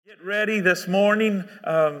Get ready this morning.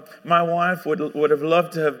 My wife would have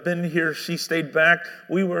loved to have been here. She stayed back.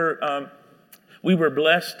 We were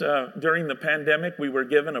blessed during the pandemic. We were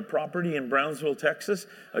given a property in Brownsville, Texas,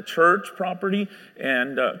 a church property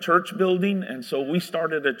and a church building. And so we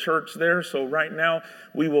started a church there. So right now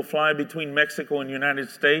we will fly between Mexico and the United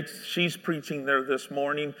States. She's preaching there this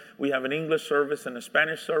morning. We have an English service and a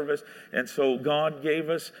Spanish service. And so God gave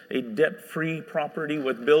us a debt-free property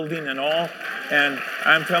with building and all. And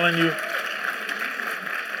I'm telling you,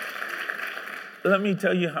 let me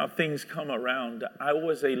tell you how things come around. I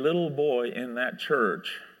was a little boy in that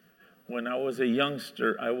church. When I was a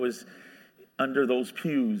youngster, I was under those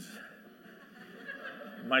pews.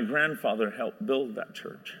 My grandfather helped build that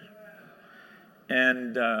church.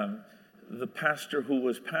 And the pastor who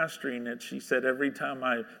was pastoring it, she said, every time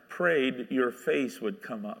I prayed, your face would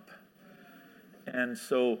come up. And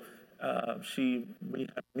so we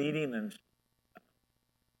had a meeting and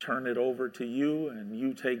turn it over to you, and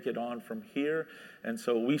you take it on from here. And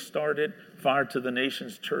so we started Fire to the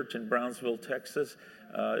Nations Church in Brownsville, Texas.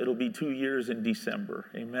 It'll be 2 years in December.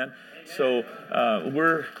 Amen. So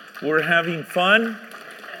we're having fun.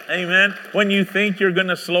 Amen. When you think you're going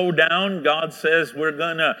to slow down, God says we're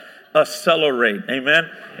going to accelerate. Amen.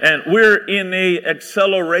 And we're in a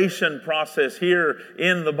acceleration process here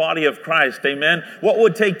in the body of Christ. Amen. What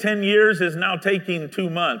would take 10 years is now taking 2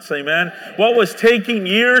 months. Amen. What was taking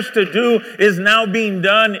years to do is now being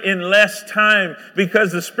done in less time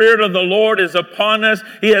because the Spirit of the Lord is upon us.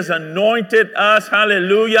 He has anointed us.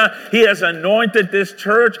 Hallelujah. He has anointed this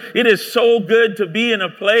church. It is so good to be in a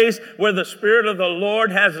place where the Spirit of the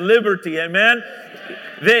Lord has liberty. Amen.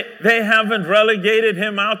 They haven't relegated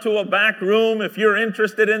him out to a back room. If you're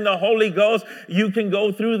interested in the Holy Ghost, you can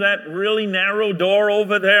go through that really narrow door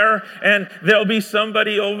over there, and there'll be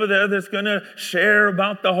somebody over there that's going to share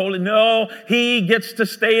about the Holy. No, he gets to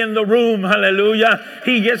stay in the room. Hallelujah.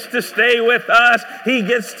 He gets to stay with us. He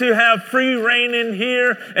gets to have free reign in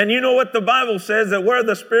here. And you know what the Bible says, that where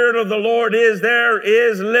the Spirit of the Lord is, there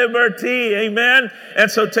is liberty. Amen.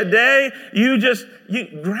 And so today, you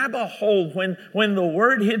grab a hold. When the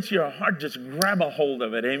word hits your heart, just grab a hold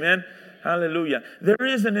of it. Amen. Hallelujah. There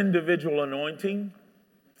is an individual anointing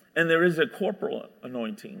and there is a corporal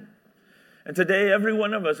anointing. And today, every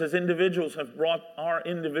one of us as individuals have brought our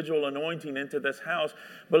individual anointing into this house.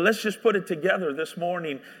 But let's just put it together this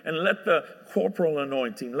morning and let the corporal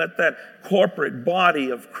anointing, let that corporate body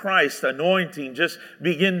of Christ anointing just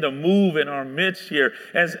begin to move in our midst here.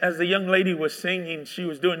 As the young lady was singing, she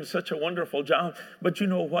was doing such a wonderful job. But you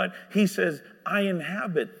know what? He says, I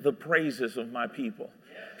inhabit the praises of my people.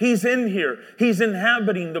 He's in here. He's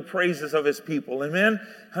inhabiting the praises of his people. Amen.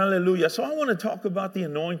 Hallelujah. So I want to talk about the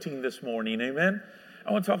anointing this morning. Amen.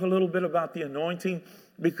 I want to talk a little bit about the anointing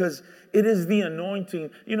because it is the anointing.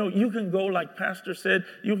 You know, you can go, like Pastor said,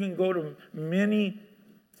 you can go to many,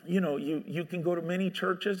 you can go to many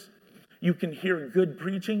churches. You can hear good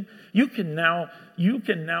preaching. You can now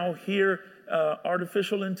hear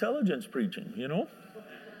artificial intelligence preaching,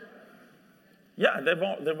 Yeah,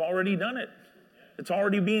 they've already done it. It's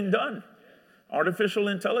already being done. Artificial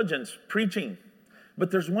intelligence, preaching.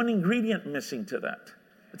 But there's one ingredient missing to that.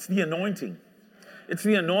 It's the anointing. It's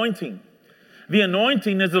the anointing. The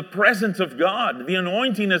anointing is the presence of God. The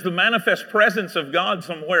anointing is the manifest presence of God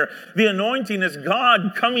somewhere. The anointing is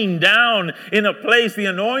God coming down in a place. The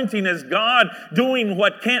anointing is God doing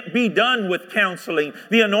what can't be done with counseling.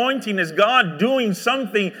 The anointing is God doing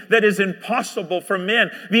something that is impossible for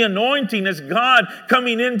men. The anointing is God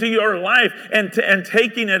coming into your life and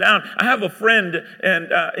taking it out. I have a friend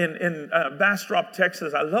in Bastrop,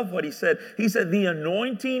 Texas. I love what he said. He said, the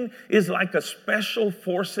anointing is like a special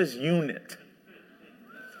forces unit.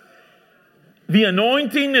 The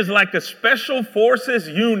anointing is like a special forces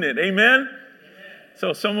unit. Amen?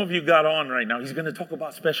 So some of you got on right now. He's going to talk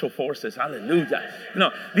about special forces. Hallelujah. No,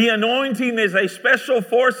 the anointing is a special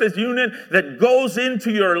forces unit that goes into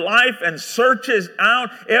your life and searches out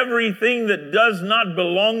everything that does not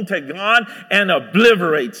belong to God and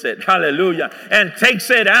obliterates it. Hallelujah. And takes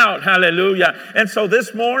it out. Hallelujah. And so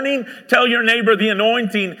this morning, tell your neighbor the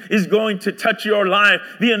anointing is going to touch your life.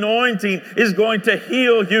 The anointing is going to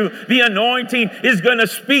heal you. The anointing is going to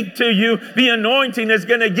speak to you. The anointing is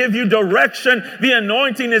going to give you direction. The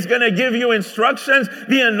anointing is going to give you instructions.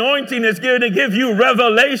 The anointing is going to give you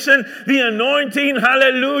revelation. The anointing,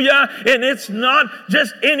 hallelujah. And it's not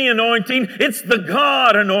just any anointing. It's the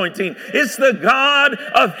God anointing. It's the God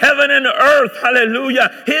of heaven and earth.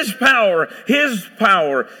 Hallelujah. His power. His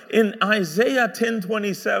power. In Isaiah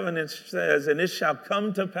 10:27 it says, and it shall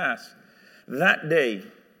come to pass that day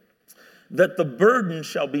that the burden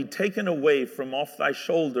shall be taken away from off thy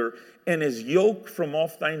shoulder, and his yoke from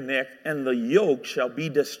off thy neck, and the yoke shall be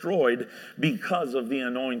destroyed because of the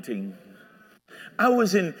anointing. I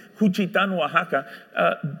was in Juchitán, Oaxaca.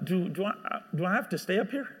 Do I have to stay up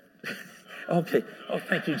here? Okay. Oh,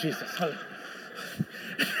 thank you, Jesus.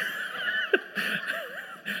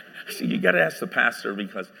 See, you got to ask the pastor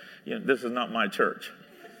because this is not my church.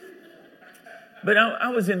 But I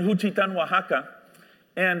was in Juchitán, Oaxaca,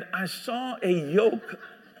 and I saw a yoke.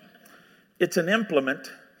 It's an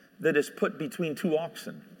implement that is put between two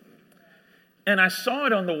oxen. And I saw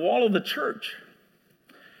it on the wall of the church.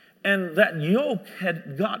 And that yoke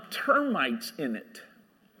had got termites in it.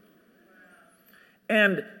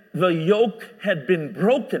 And the yoke had been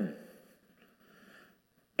broken.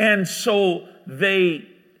 And so they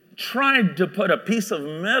tried to put a piece of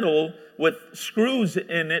metal with screws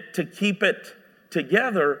in it to keep it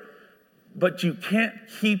together. But you can't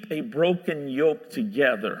keep a broken yoke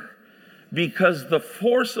together, because the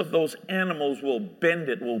force of those animals will bend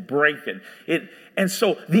it, will break it. And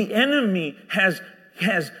so the enemy has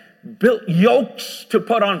built yokes to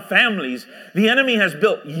put on families. The enemy has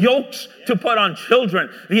built yokes to put on children.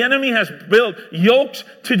 The enemy has built yokes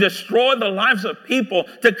to destroy the lives of people,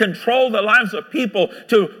 to control the lives of people,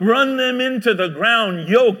 to run them into the ground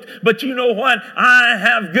yoked. But you know what? I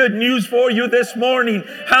have good news for you this morning.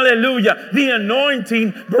 Hallelujah. The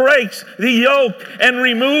anointing breaks the yoke and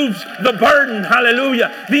removes the burden.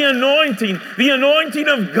 Hallelujah. The anointing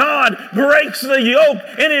of God breaks the yoke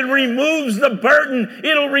and it removes the burden.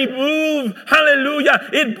 It'll remove, hallelujah,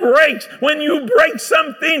 it breaks. When you break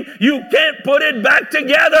something, you can't put it back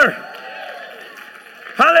together.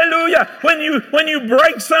 Hallelujah. When you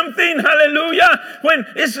break something, hallelujah, when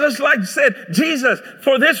it's just like I said, Jesus,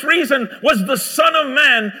 for this reason was the Son of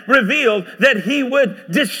Man revealed, that he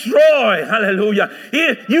would destroy. Hallelujah.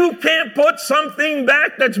 You can't put something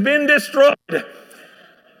back that's been destroyed.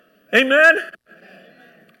 Amen.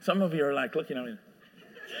 Some of you are like looking at me.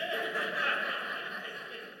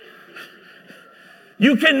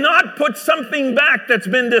 You cannot put something back that's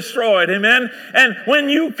been destroyed. Amen. And when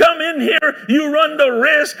you come in here, you run the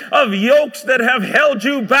risk of yokes that have held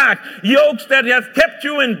you back, yokes that have kept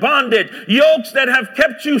you in bondage, yokes that have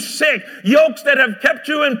kept you sick, yokes that have kept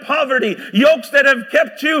you in poverty, yokes that have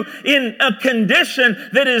kept you in a condition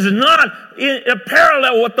that is not in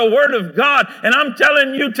parallel with the Word of God. And I'm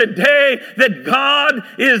telling you today that God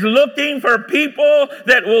is looking for people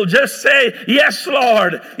that will just say, yes,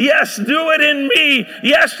 Lord. Yes, do it in me.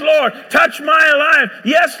 Yes, Lord. Touch my life.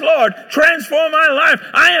 Yes, Lord. Transform my life.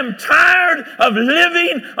 I am tired of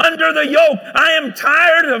living under the yoke. I am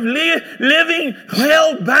tired of living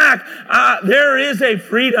held back. There is a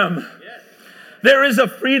freedom. There is a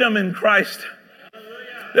freedom in Christ.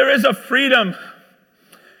 There is a freedom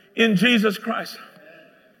in Jesus Christ.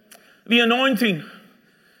 The anointing,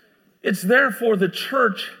 it's there for the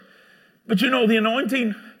church. But you know, the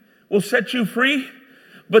anointing will set you free,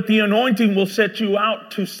 but the anointing will set you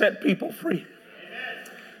out to set people free.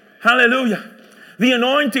 Hallelujah. The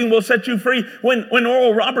anointing will set you free. When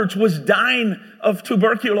Oral Roberts was dying of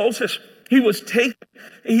tuberculosis, he was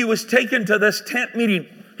taken to this tent meeting.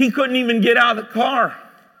 He couldn't even get out of the car.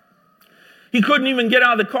 He couldn't even get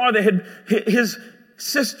out of the car. They had his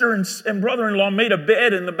sister and brother-in-law made a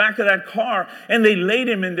bed in the back of that car, and they laid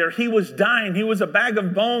him in there. He was dying. He was a bag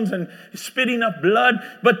of bones and spitting up blood,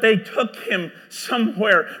 but they took him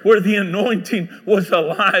somewhere where the anointing was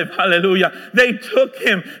alive. Hallelujah. They took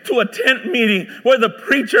him to a tent meeting where the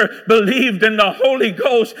preacher believed in the Holy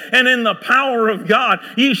Ghost and in the power of God.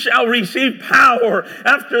 Ye shall receive power.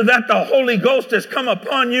 After that, the Holy Ghost has come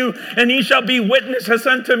upon you, and ye shall be witnesses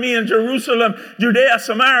unto me in Jerusalem, Judea,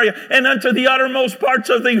 Samaria, and unto the uttermost parts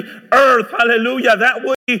of the earth. Hallelujah. That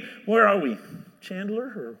would be, where are we? Chandler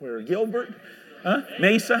or where? Gilbert?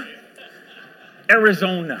 Mesa?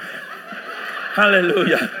 Arizona.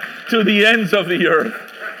 Hallelujah. To the ends of the earth.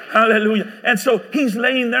 Hallelujah. And so he's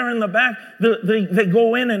laying there in the back. They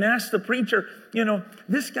go in and ask the preacher, you know,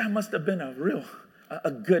 this guy must have been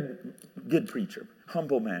a good preacher.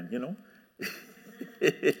 Humble man, you know.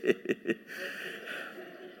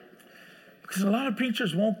 Because a lot of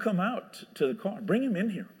preachers won't come out to the car. Bring him in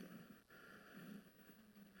here.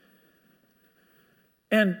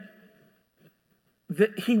 And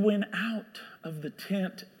he went out of the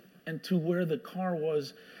tent and to where the car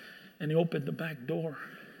was, and he opened the back door,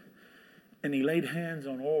 and he laid hands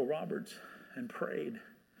on Oral Roberts and prayed.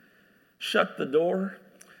 Shut the door.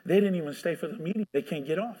 They didn't even stay for the meeting. They can't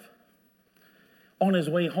get off. On his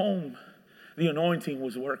way home, the anointing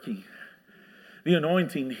was working. The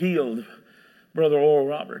anointing healed Brother Oral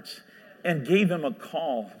Roberts. and gave him a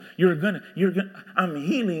call. I'm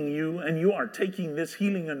healing you, and you are taking this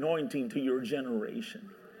healing anointing to your generation.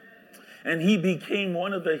 And he became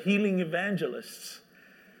one of the healing evangelists.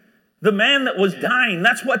 The man that was dying,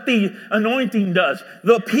 that's what the anointing does.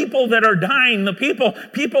 The people that are dying, people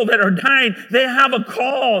that are dying, they have a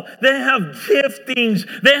call. They have giftings.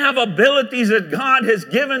 They have abilities that God has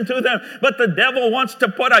given to them. But the devil wants to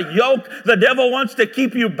put a yoke. The devil wants to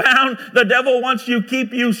keep you bound. The devil wants to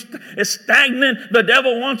keep you stagnant. The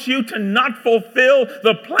devil wants you to not fulfill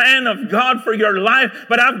the plan of God for your life.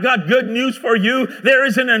 But I've got good news for you. There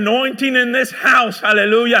is an anointing in this house.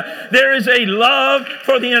 Hallelujah. There is a love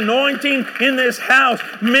for the anointing in this house.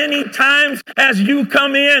 Many times as you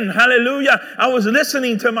come in, hallelujah. I was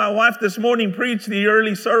listening to my wife this morning preach the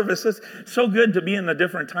early service. It's so good to be in a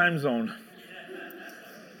different time zone.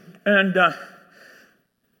 And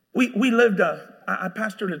we lived, I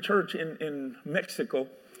pastored a church in Mexico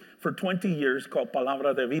for 20 years called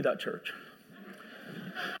Palabra de Vida Church.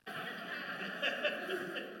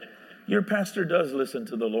 Your pastor does listen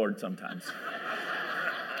to the Lord sometimes.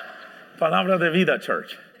 Palabra de Vida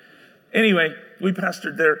Church. Anyway, we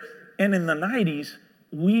pastored there, and in the 90s,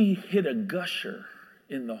 we hit a gusher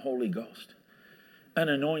in the Holy Ghost, an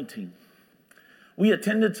anointing. We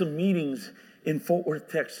attended some meetings in Fort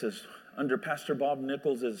Worth, Texas, under Pastor Bob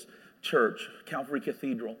Nichols' church, Calvary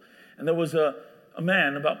Cathedral. And there was a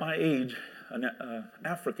man about my age, an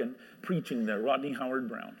African, preaching there, Rodney Howard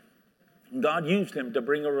Brown. And God used him to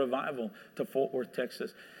bring a revival to Fort Worth,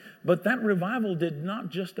 Texas. But that revival did not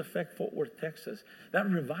just affect Fort Worth, Texas. That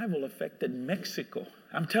revival affected Mexico.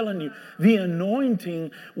 I'm telling you, the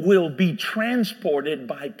anointing will be transported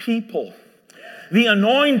by people. The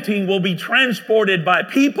anointing will be transported by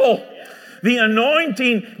people. The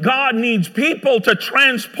anointing, God needs people to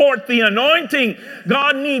transport the anointing.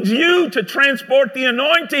 God needs you to transport the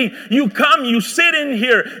anointing. You come, you sit in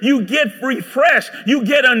here, you get refreshed, you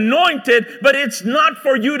get anointed, but it's not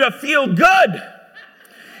for you to feel good.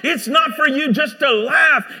 It's not for you just to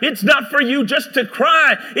laugh. It's not for you just to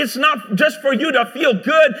cry. It's not just for you to feel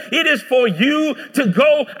good. It is for you to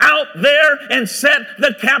go out there and set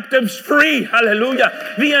the captives free.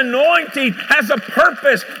 Hallelujah. The anointing has a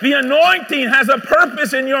purpose. The anointing has a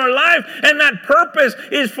purpose in your life, and that purpose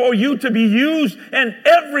is for you to be used. And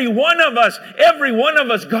every one of us,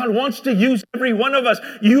 God wants to use every one of us.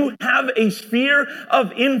 You have a sphere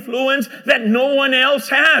of influence that no one else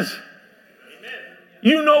has.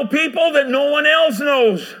 You know people that no one else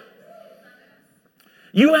knows.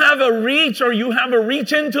 You have a reach, or you have a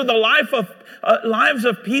reach into the lives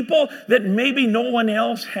of people that maybe no one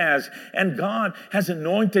else has. And God has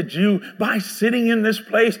anointed you by sitting in this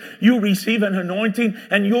place. You receive an anointing,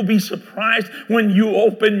 and you'll be surprised when you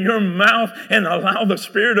open your mouth and allow the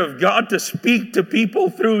Spirit of God to speak to people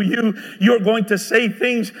through you. You're going to say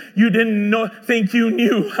things you didn't think you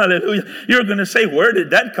knew. Hallelujah. You're going to say, where did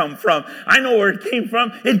that come from? I know where it came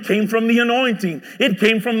from. It came from the anointing. It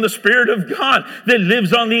came from the Spirit of God that lives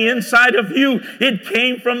on the inside of you. It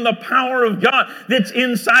came from the power of God that's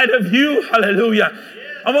inside of you. Hallelujah.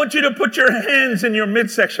 I want you to put your hands in your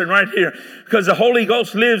midsection right here, because the Holy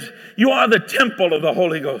Ghost lives. You are the temple of the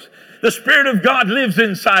Holy Ghost. The Spirit of God lives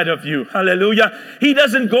inside of you. Hallelujah. He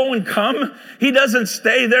doesn't go and come. He doesn't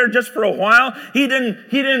stay there just for a while. He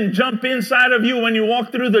didn't jump inside of you when you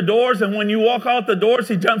walk through the doors, and when you walk out the doors,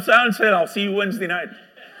 he jumps out and says, I'll see you Wednesday night.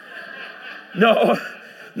 No.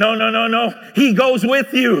 He goes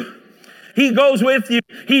with you. He goes with you.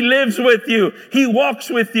 He lives with you. He walks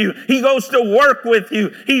with you. He goes to work with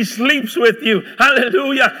you. He sleeps with you.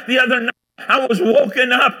 Hallelujah. The other night, I was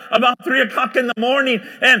woken up about 3 o'clock in the morning,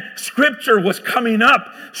 and Scripture was coming up.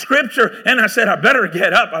 Scripture. And I said, I better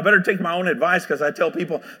get up. I better take my own advice, because I tell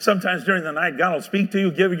people sometimes during the night, God will speak to you,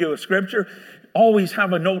 give you a Scripture. Always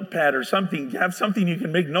have a notepad or something. Have something you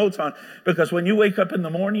can make notes on, because when you wake up in the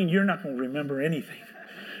morning, you're not going to remember anything.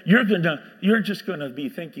 You're just going to be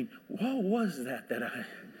thinking, what was that?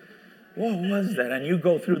 And you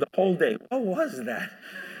go through the whole day. What was that?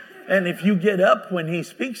 And if you get up when he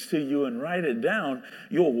speaks to you and write it down,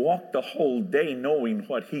 you'll walk the whole day knowing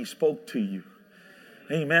what he spoke to you.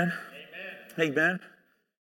 Amen. Amen.